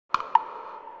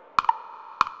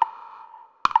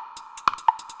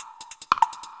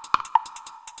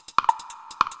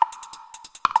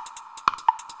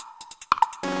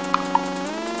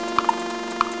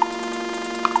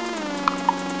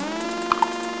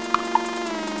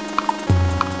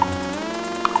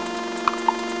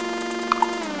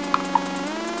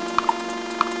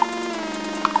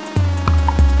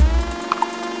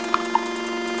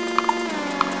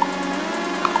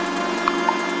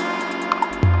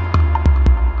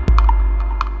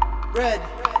red,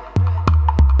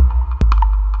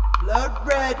 blood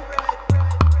red,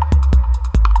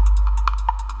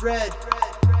 red.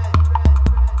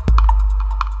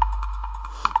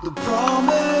 The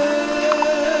promise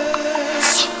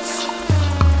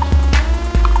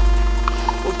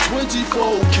of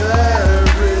 24 karat.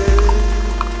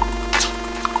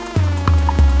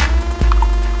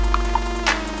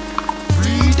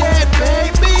 Free that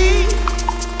baby.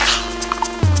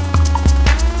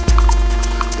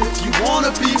 If you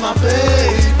wanna be my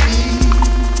baby,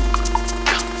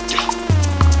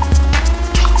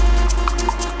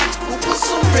 we'll put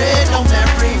some red on that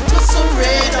ring, put some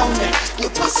red on that. You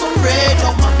put some red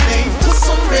on my name, put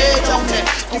some red on that.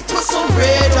 You put some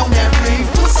red on that ring,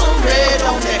 put some red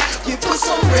on that. You put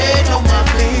some red on my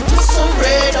bling, put some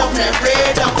red on that,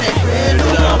 red on that, red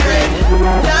on my red.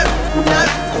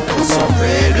 You put some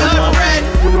red on my red.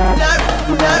 You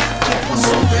put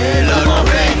some red on my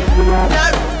red.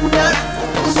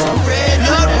 Put some red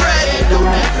on red on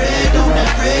that, red on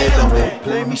that, red on that.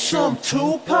 Play me some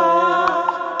Tupac.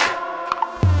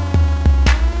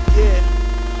 Yeah,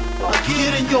 I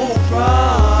get in your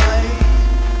ride.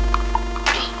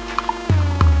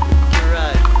 You're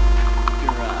right,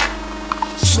 you're right.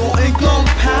 Snorting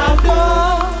gunpowder.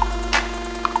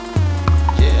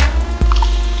 Yeah,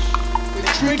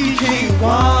 we're drinking cane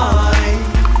wine.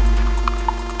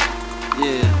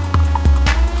 Yeah.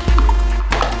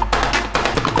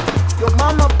 Your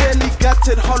mama belly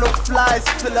gutted, hollow flies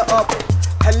fill her up.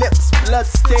 Her lips blood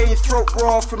stained, throat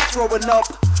raw from throwing up.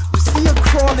 You see her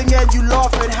crawling and you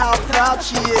laugh at how proud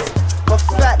she is. Her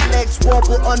fat legs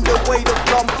wobble under weight of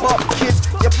lump up kids.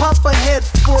 Your papa head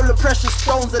full of precious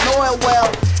stones and oil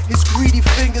well. His greedy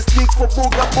fingers dig for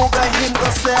booger booger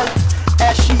himself.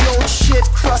 Ashy old shit,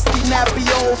 crusty nappy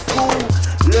old fool.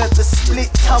 Learned the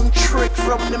split tongue trick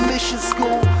from the mission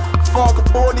school. Father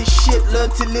born his shit,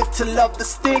 learned to live to love the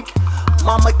stink.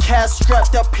 Mama cat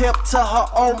strapped up hip to her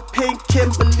own pink.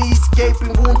 Kimberly's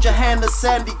gaping wound, Johanna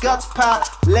sandy guts pile.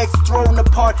 Legs thrown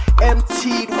apart,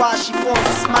 emptied while she forms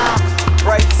a smile.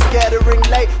 Bright scattering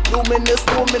light, luminous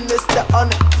womanist, the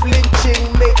unflinching.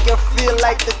 Make her feel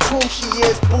like the tomb she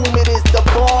is. Boom, it is the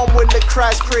bomb when the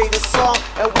Christ create a song.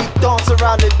 And we dance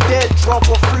around the dead, drunk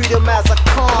for freedom as a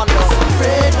condom. Put some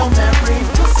red on that ring,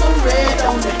 put some red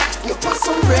on that. You put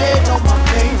some red on my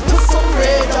name, put some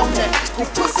red on that. You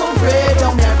put some red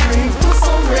on that ring, put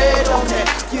some red on that.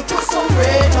 You put some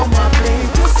red on my bling,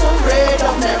 put some red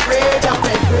on that, red on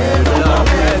that, red on my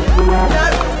red. You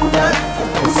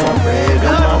put some red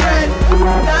on my red. You put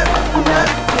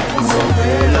some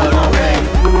red on my red.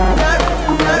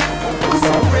 You put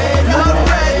some red on my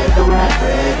red, on that,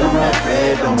 red on that,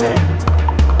 red on that.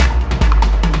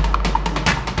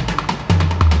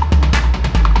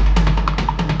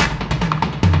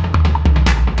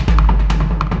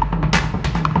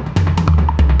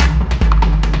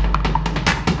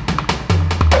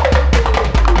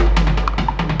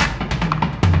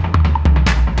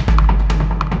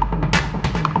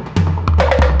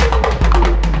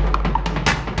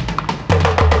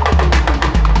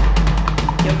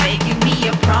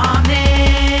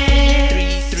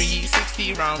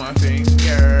 My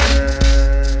finger.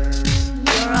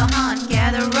 You're a hunt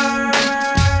gatherer.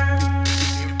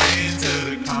 You've been to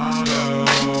the Congo.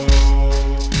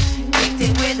 Kicked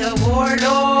it with a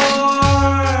warlord.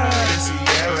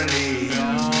 Sierra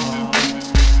Leone.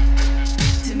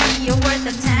 To me you're worth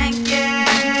a tank,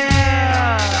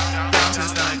 yeah. Down to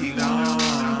 91.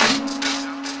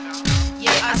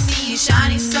 Yeah, I see you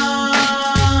shining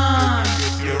sun.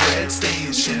 Your red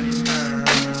stains shimmer.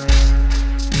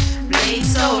 Blade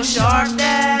so sharp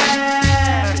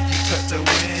that You cut the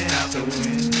wind out the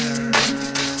window.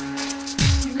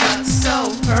 cut so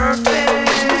perfect.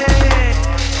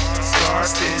 Scars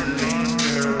still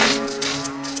linger.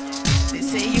 They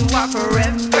say you are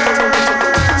forever.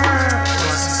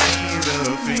 Once you see the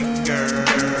finger.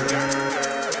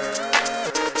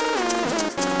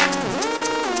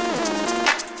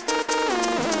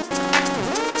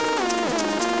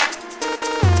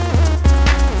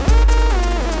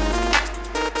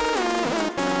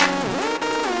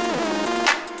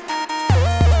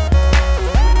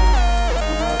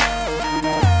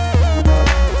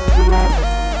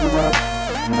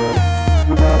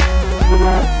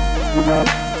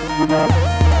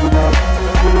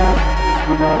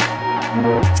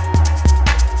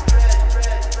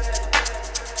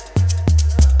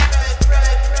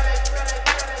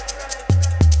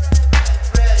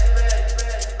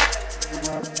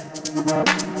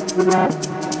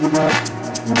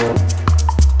 Red.